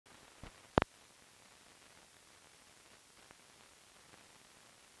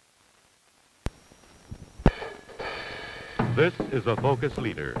This is a focus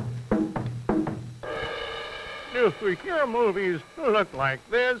leader. Do your movies look like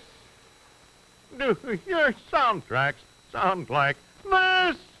this? Do your soundtracks sound like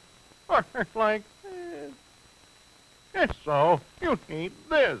this? Or like this? If so, you need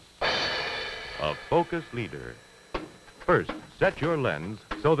this. A focus leader. First, set your lens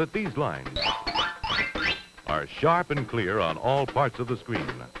so that these lines are sharp and clear on all parts of the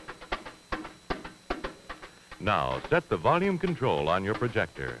screen. Now, set the volume control on your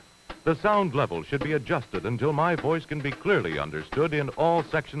projector. The sound level should be adjusted until my voice can be clearly understood in all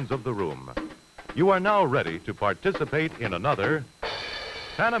sections of the room. You are now ready to participate in another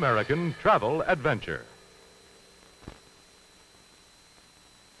Pan American travel adventure.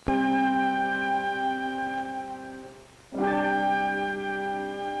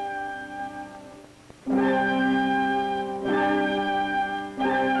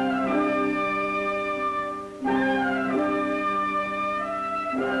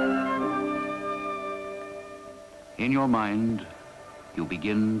 In your mind, you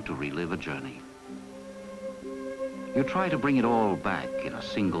begin to relive a journey. You try to bring it all back in a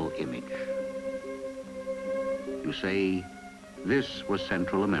single image. You say, this was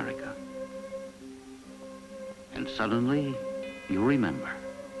Central America. And suddenly, you remember.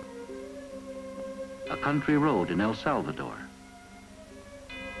 A country road in El Salvador.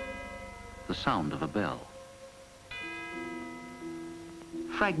 The sound of a bell.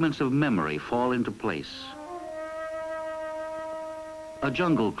 Fragments of memory fall into place. A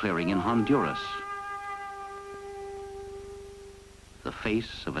jungle clearing in Honduras. The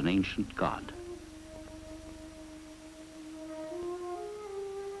face of an ancient god.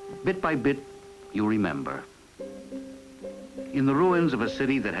 Bit by bit, you remember. In the ruins of a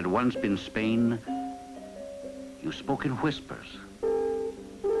city that had once been Spain, you spoke in whispers.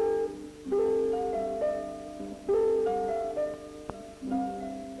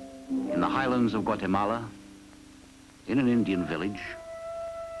 In the highlands of Guatemala, in an Indian village,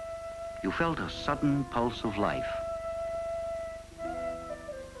 you felt a sudden pulse of life.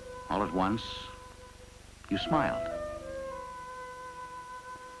 All at once, you smiled.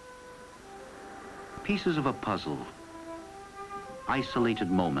 Pieces of a puzzle, isolated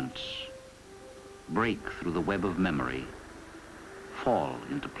moments, break through the web of memory, fall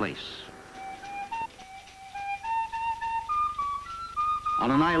into place. On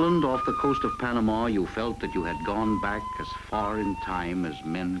an island off the coast of Panama, you felt that you had gone back as far in time as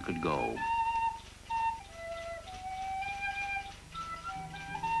men could go.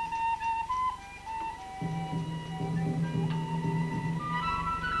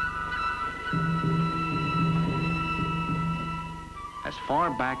 As far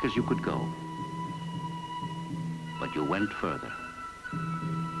back as you could go. But you went further.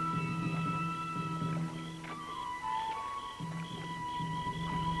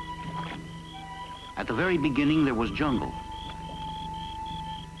 At the very beginning, there was jungle.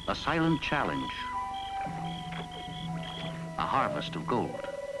 A silent challenge. A harvest of gold.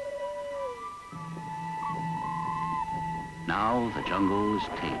 Now the jungle is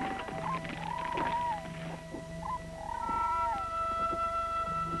tamed.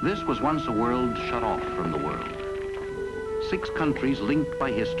 This was once a world shut off from the world. 6 countries linked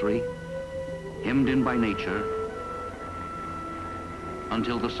by history, hemmed in by nature,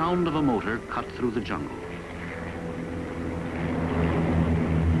 until the sound of a motor cut through the jungle.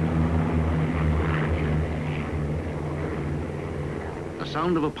 The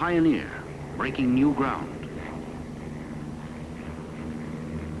sound of a pioneer breaking new ground.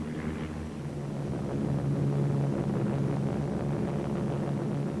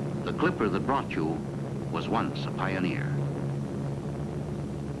 The clipper that brought you was once a pioneer.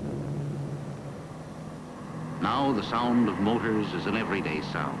 Now the sound of motors is an everyday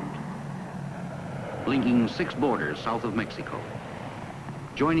sound. Linking 6 borders south of Mexico.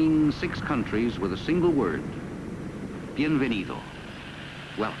 Joining 6 countries with a single word. Bienvenido.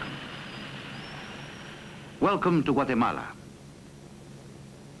 Welcome. Welcome to Guatemala.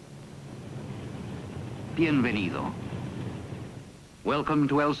 Bienvenido. Welcome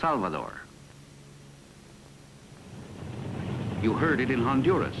to El Salvador. You heard it in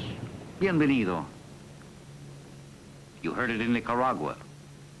Honduras. Bienvenido. You heard it in Nicaragua,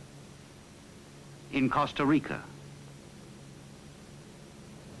 in Costa Rica.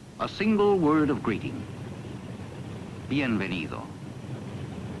 A single word of greeting. Bienvenido.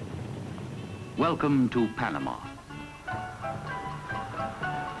 Welcome to Panama.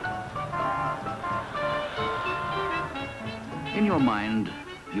 In your mind,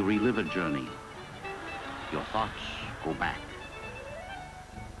 you relive a journey. Your thoughts go back.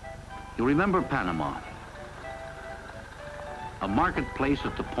 You remember Panama. a marketplace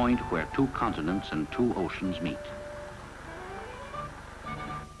at the point where two continents and two oceans meet.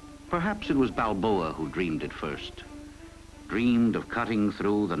 Perhaps it was Balboa who dreamed it first, dreamed of cutting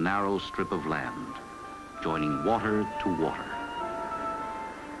through the narrow strip of land, joining water to water.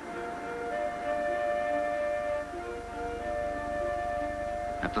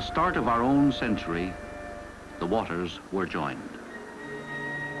 At the start of our own century, the waters were joined.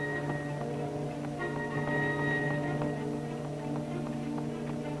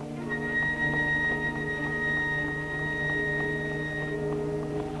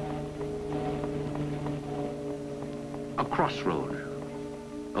 A crossroad,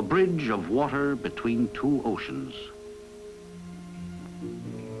 a bridge of water between two oceans.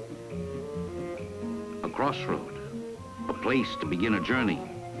 A crossroad, a place to begin a journey,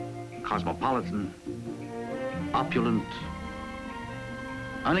 cosmopolitan, opulent,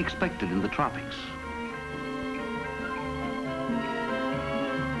 unexpected in the tropics.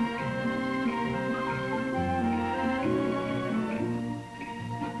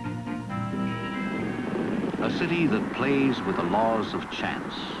 A city that plays with the laws of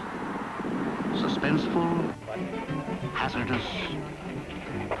chance. Suspenseful, hazardous,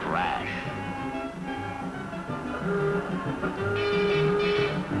 rash.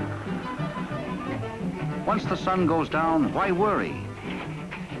 Once the sun goes down, why worry?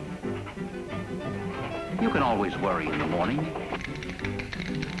 You can always worry in the morning.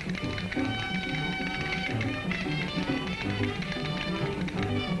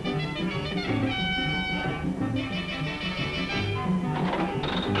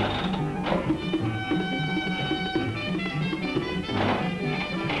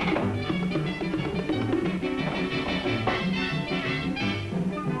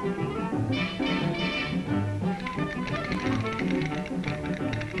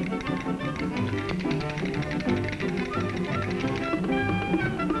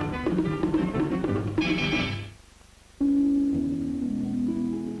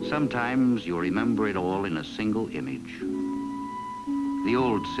 Sometimes you remember it all in a single image. The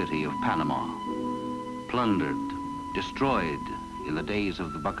old city of Panama, plundered, destroyed in the days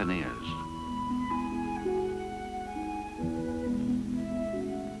of the buccaneers.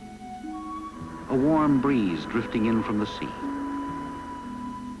 A warm breeze drifting in from the sea.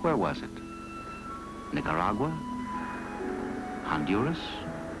 Where was it? Nicaragua? Honduras?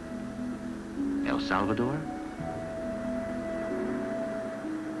 El Salvador?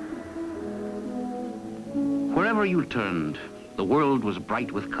 Wherever you turned, the world was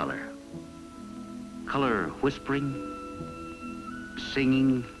bright with color. Color whispering,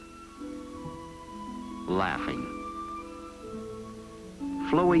 singing, laughing.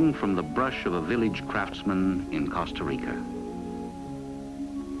 Flowing from the brush of a village craftsman in Costa Rica.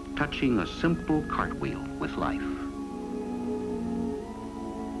 Touching a simple cartwheel with life.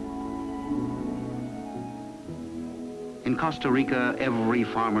 In Costa Rica, every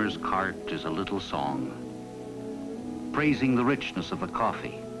farmer's cart is a little song, praising the richness of the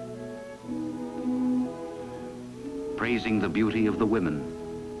coffee, praising the beauty of the women,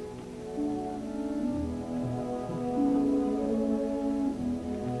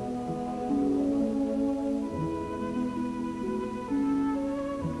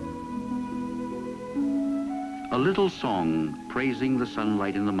 a little song praising the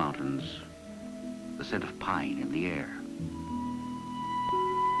sunlight in the mountains, the scent of pine in the air.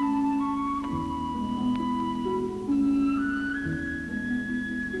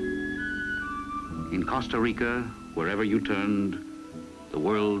 In Costa Rica, wherever you turned, the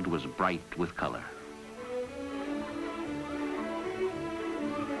world was bright with color.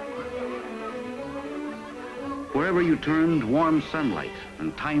 Wherever you turned, warm sunlight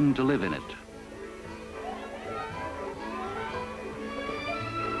and time to live in it.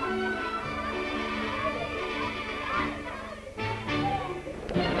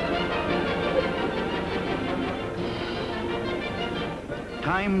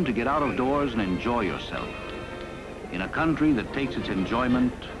 Time to get out of doors and enjoy yourself in a country that takes its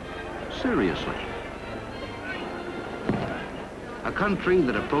enjoyment seriously. A country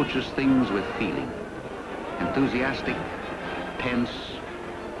that approaches things with feeling, enthusiastic, tense,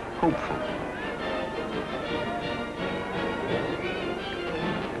 hopeful.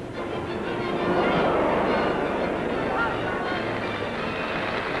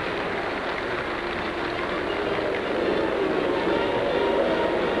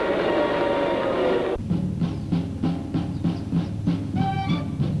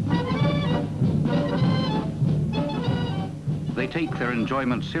 They take their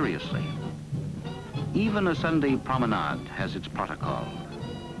enjoyment seriously. Even a Sunday promenade has its protocol,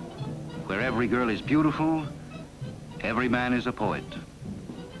 where every girl is beautiful, Every man is a poet.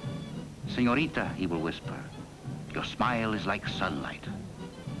 Señorita, he will whisper, your smile is like sunlight.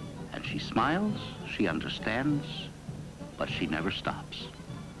 And she smiles, she understands, but she never stops.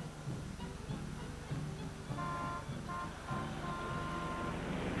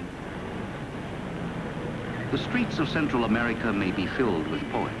 The streets of Central America may be filled with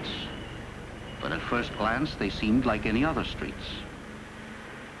poets, but at first glance they seemed like any other streets.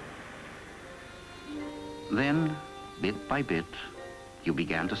 Then, bit by bit, you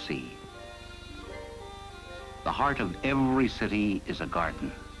began to see. The heart of every city is a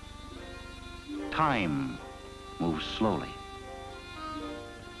garden. Time moves slowly.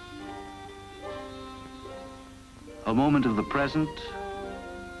 A moment of the present,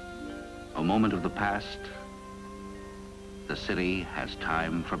 a moment of the past. The city has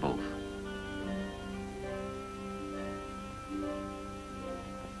time for both.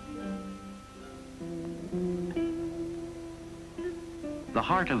 The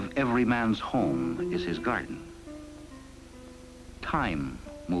heart of every man's home is his garden. Time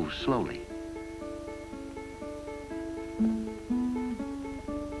moves slowly.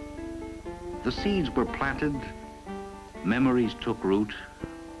 The seeds were planted, memories took root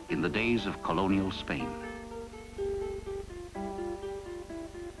in the days of colonial Spain.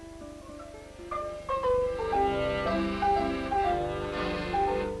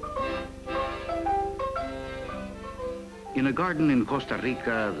 In a garden in Costa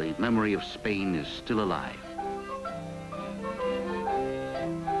Rica, the memory of Spain is still alive.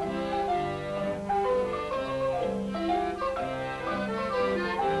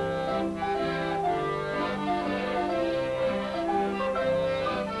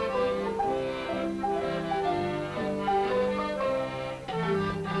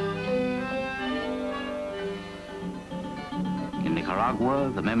 In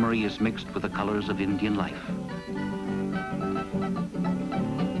Nicaragua, the memory is mixed with the colors of Indian life.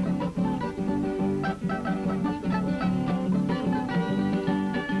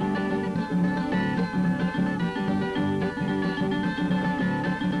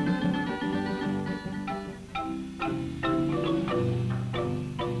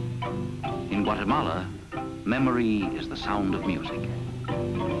 In Guatemala, memory is the sound of music.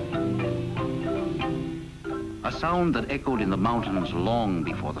 A sound that echoed in the mountains long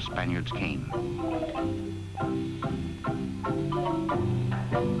before the Spaniards came.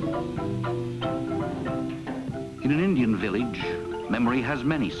 In an Indian village, memory has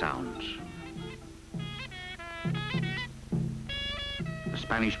many sounds. The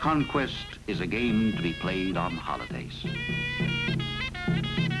Spanish conquest is a game to be played on holidays.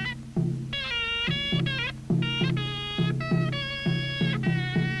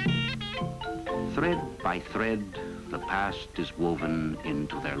 Thread by thread, the past is woven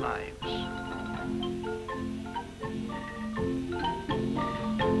into their lives.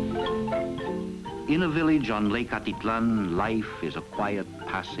 In a village on Lake Atitlan, life is a quiet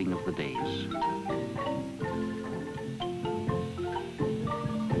passing of the days.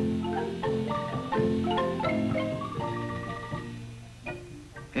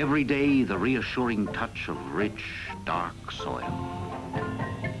 Every day, the reassuring touch of rich, dark soil.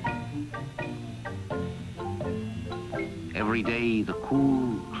 Every day, the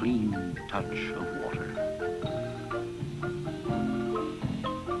cool, clean touch of water.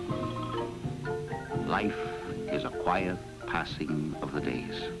 Life is a quiet passing of the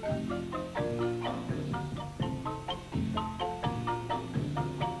days.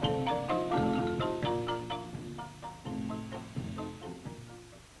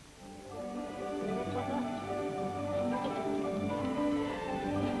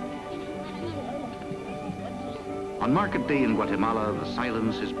 On market day in Guatemala, the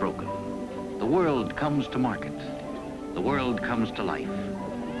silence is broken. The world comes to market. The world comes to life.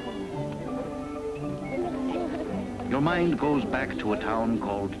 Your mind goes back to a town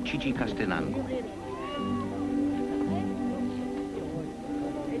called Chichicastenango.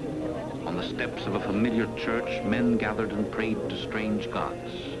 On the steps of a familiar church, men gathered and prayed to strange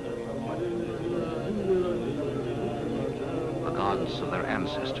gods. The gods of their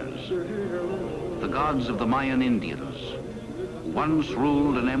ancestors. The gods of the Mayan Indians, who once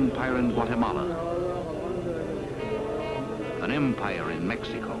ruled an empire in Guatemala, an empire in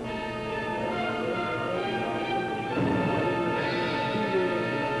Mexico.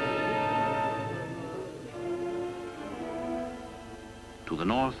 To the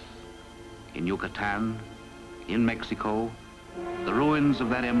north, in Yucatan, in Mexico, the ruins of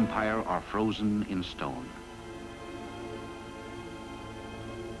that empire are frozen in stone.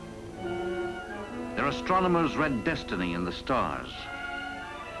 Their astronomers read destiny in the stars.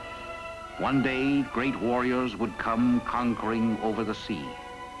 One day, great warriors would come conquering over the sea.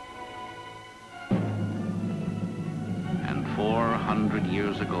 And 400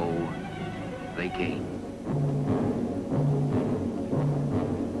 years ago, they came.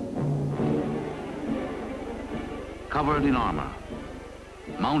 Covered in armor,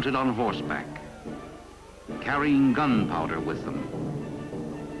 mounted on horseback, carrying gunpowder with them,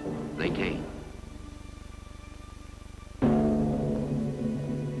 they came.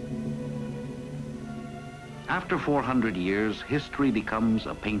 After 400 years, history becomes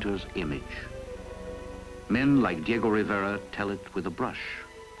a painter's image. Men like Diego Rivera tell it with a brush.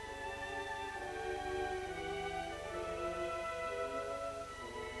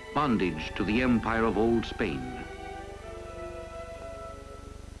 Bondage to the empire of old Spain.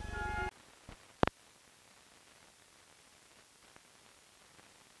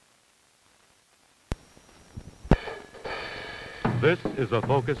 This is a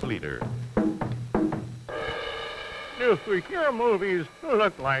focus leader. Do your movies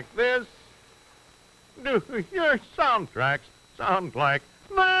look like this? Do your soundtracks sound like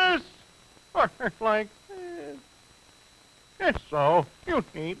this? Or like this? If so, you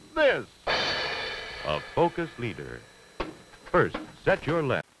need this. A focus leader. First, set your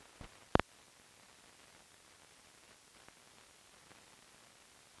lens.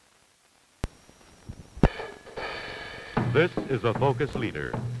 This is a focus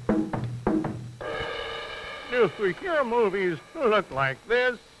leader. Do your movies look like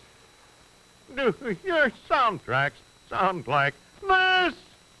this? Do your soundtracks sound like this?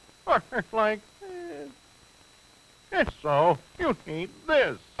 Or like this? If so, you need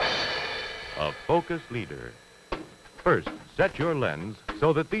this. A focus leader. First, set your lens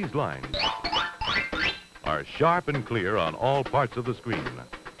so that these lines are sharp and clear on all parts of the screen.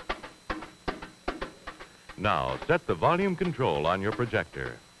 Now, set the volume control on your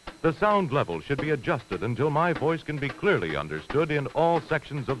projector. The sound level should be adjusted until my voice can be clearly understood in all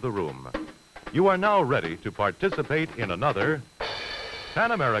sections of the room. You are now ready to participate in another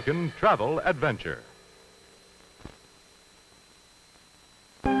Pan American travel adventure.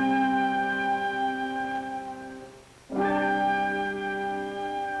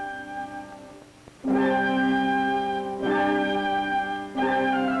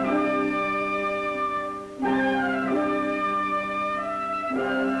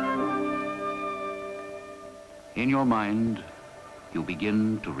 In your mind, you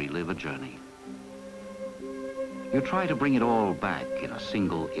begin to relive a journey. You try to bring it all back in a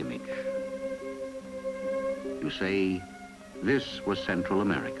single image. You say, this was Central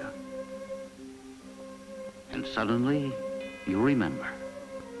America. And suddenly, you remember.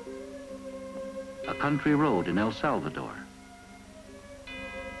 A country road in El Salvador.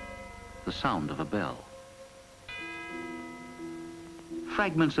 The sound of a bell.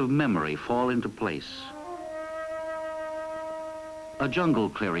 Fragments of memory fall into place. A jungle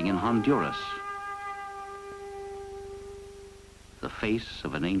clearing in Honduras. The face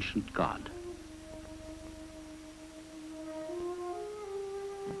of an ancient god.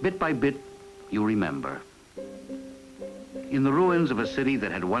 Bit by bit, you remember. In the ruins of a city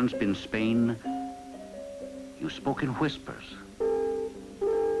that had once been Spain, you spoke in whispers.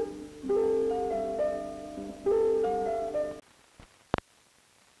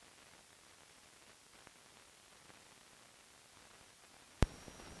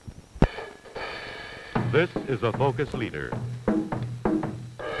 This is a focus leader.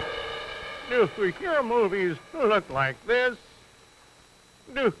 Do your movies look like this?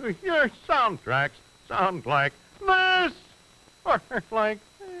 Do your soundtracks sound like this? Or like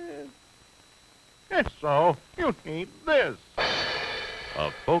this? If so, you need this.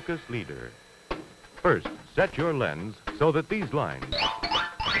 A focus leader. First, set your lens so that these lines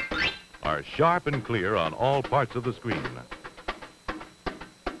are sharp and clear on all parts of the screen.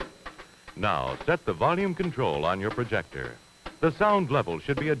 Now, set the volume control on your projector. The sound level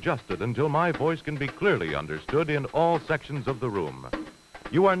should be adjusted until my voice can be clearly understood in all sections of the room.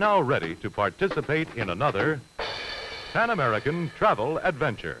 You are now ready to participate in another Pan American travel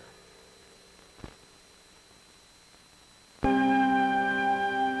adventure.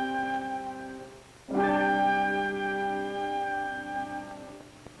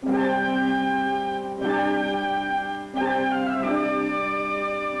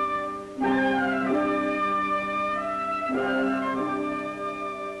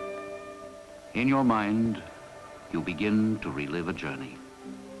 In your mind, you begin to relive a journey.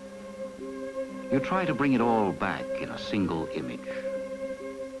 You try to bring it all back in a single image.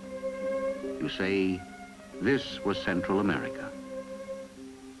 You say, this was Central America.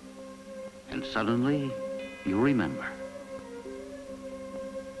 And suddenly, you remember.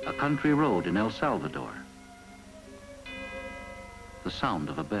 A country road in El Salvador. The sound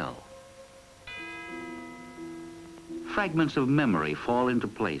of a bell. Fragments of memory fall into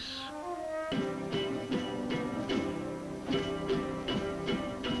place.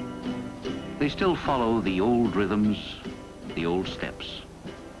 They still follow the old rhythms, the old steps.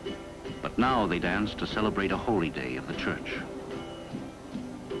 But now they dance to celebrate a holy day of the church.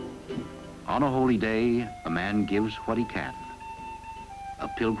 On a holy day, a man gives what he can. A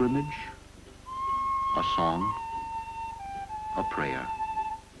pilgrimage, a song, a prayer.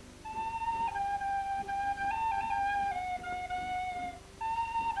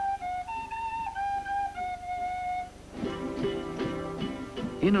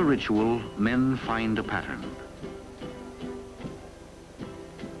 In a ritual, men find a pattern.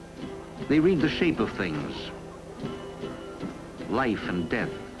 They read the shape of things, life and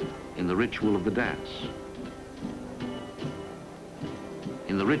death in the ritual of the dance,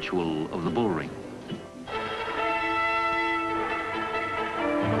 in the ritual of the bull ring.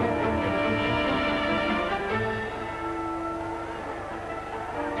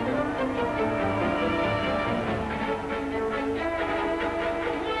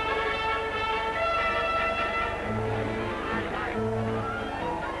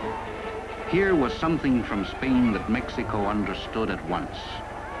 Here was something from Spain that Mexico understood at once.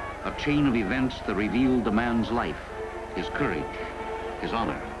 A chain of events that revealed the man's life, his courage, his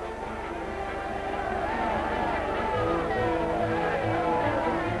honor.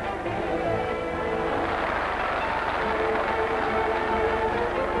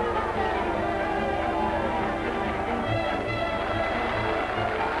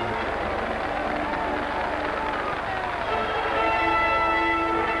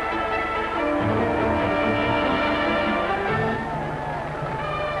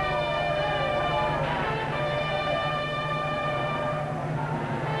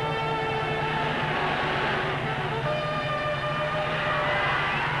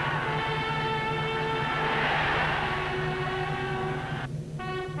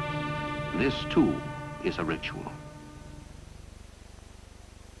 This, too, is a ritual.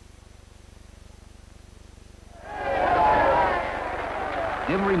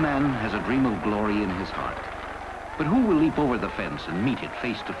 Every man has a dream of glory in his heart. But who will leap over the fence and meet it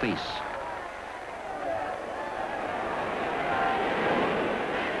face to face?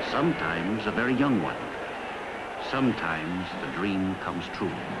 Sometimes a very young one. Sometimes the dream comes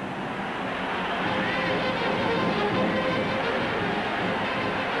true.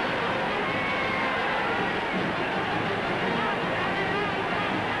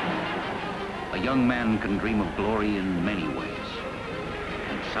 A young man can dream of glory in many ways,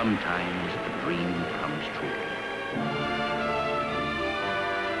 and sometimes the dream comes true.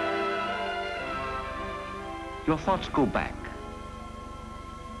 Your thoughts go back.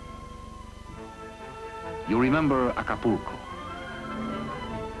 You remember Acapulco.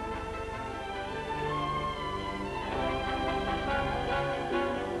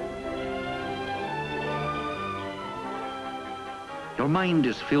 Your mind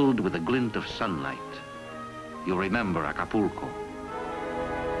is filled with a glint of sunlight. You remember Acapulco.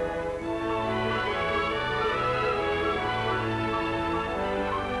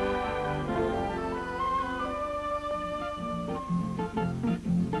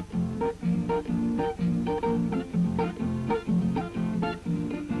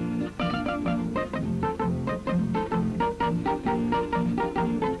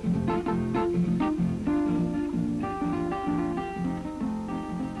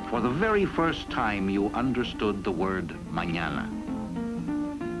 For the very first time, you understood the word mañana.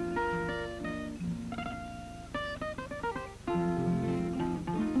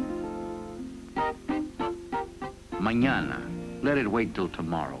 Mañana. Let it wait till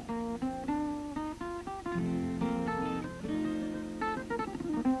tomorrow.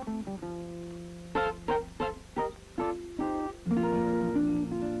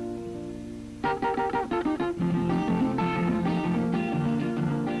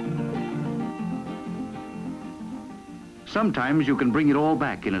 Sometimes you can bring it all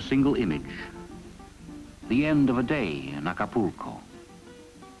back in a single image. The end of a day in Acapulco.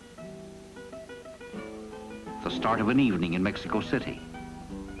 The start of an evening in Mexico City.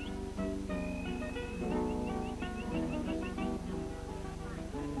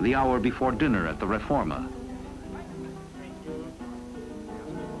 The hour before dinner at the Reforma.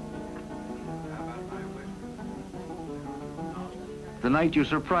 The night you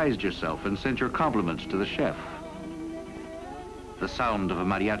surprised yourself and sent your compliments to the chef. The sound of a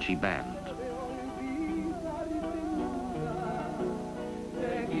mariachi band.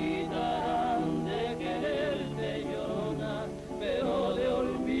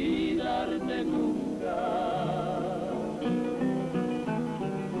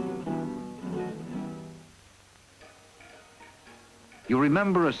 You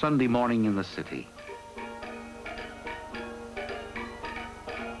remember a Sunday morning in the city.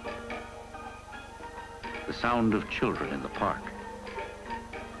 The sound of children in the park.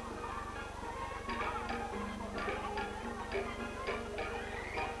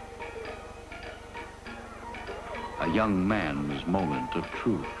 A young man's moment of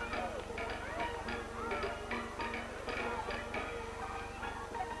truth.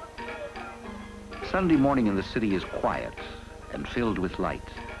 Sunday morning in the city is quiet and filled with light.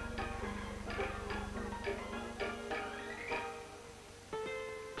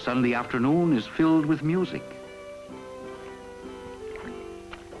 Sunday afternoon is filled with music.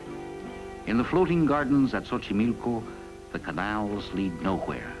 In the floating gardens at Xochimilco, the canals lead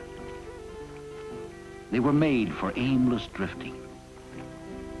nowhere. They were made for aimless drifting,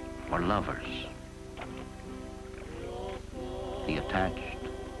 for lovers, the attached,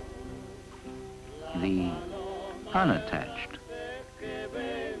 the unattached.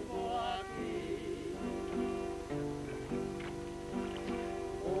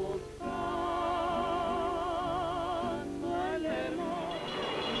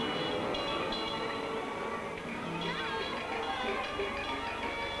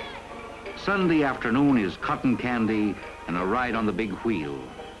 Sunday afternoon is cotton candy and a ride on the big wheel.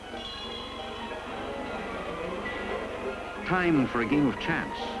 Time for a game of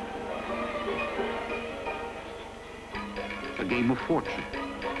chance. A game of fortune.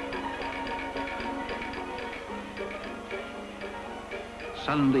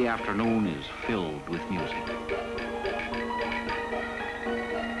 Sunday afternoon is filled with music.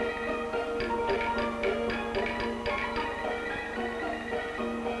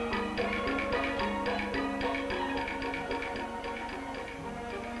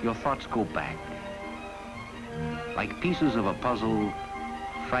 Your thoughts go back. Like pieces of a puzzle,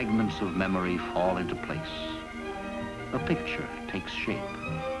 fragments of memory fall into place. A picture takes shape.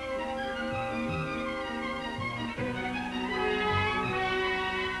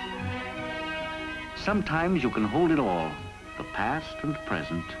 Sometimes you can hold it all, the past and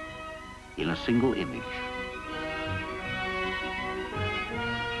present, in a single image.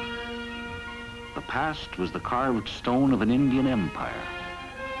 The past was the carved stone of an Indian empire.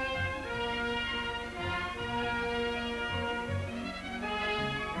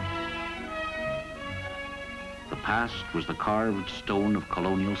 The past was the carved stone of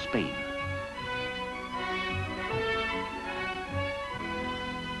colonial Spain.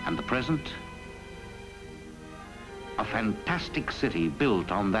 And the present, a fantastic city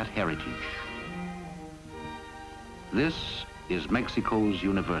built on that heritage. This is Mexico's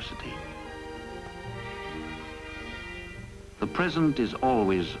university. The present is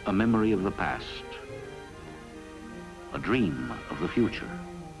always a memory of the past, a dream of the future.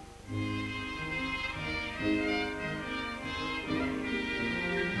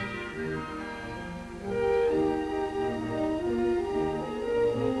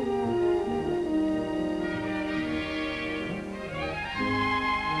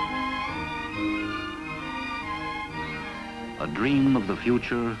 A dream of the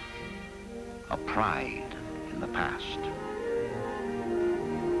future, a pride in the past.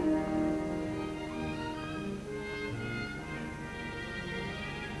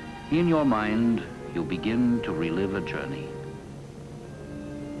 In your mind, you begin to relive a journey.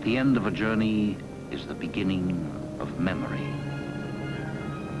 The end of a journey is the beginning of memory.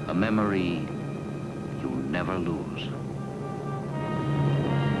 A memory you never lose.